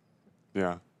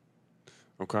 Yeah.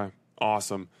 Okay.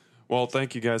 Awesome. Well,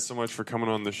 thank you guys so much for coming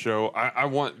on the show. I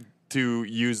want to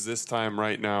use this time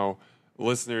right now,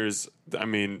 listeners. I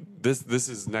mean, this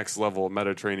is next level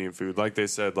Mediterranean food. Like they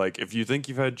said, if you think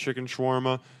you've had chicken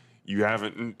shawarma, you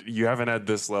haven't had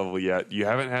this level yet. You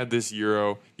haven't had this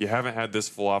gyro. You haven't had this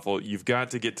falafel. You've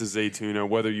got to get to Zaytuna,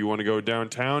 whether you want to go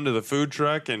downtown to the food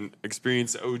truck and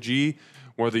experience OG,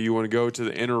 whether you want to go to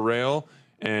the Interrail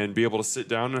and be able to sit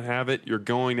down and have it. You're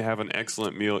going to have an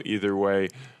excellent meal either way.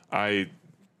 I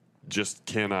just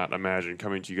cannot imagine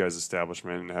coming to you guys'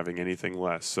 establishment and having anything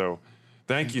less. So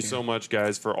Thank you so much,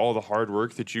 guys, for all the hard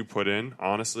work that you put in,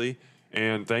 honestly.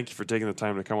 And thank you for taking the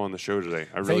time to come on the show today.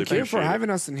 I really appreciate it. Thank you for having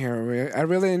us in here. I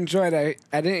really enjoyed it.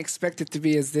 I didn't expect it to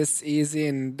be as this easy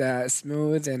and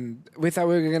smooth. And we thought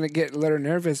we were going to get a little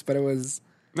nervous, but it was...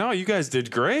 No, you guys did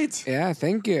great. Yeah,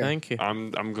 thank you. Thank you.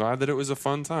 I'm glad that it was a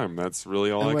fun time. That's really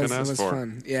all I can ask for. It was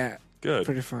fun. Yeah. Good.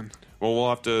 Pretty fun. Well, we'll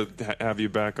have to have you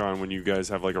back on when you guys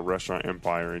have like a restaurant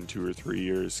empire in 2 or 3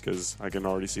 years, because I can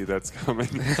already see that's coming.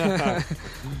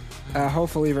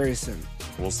 Hopefully very soon.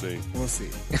 We'll see. We'll see.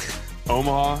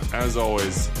 Omaha, as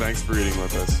always, thanks for eating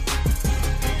with us.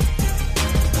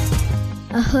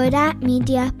 A Huda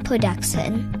Media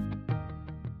Production.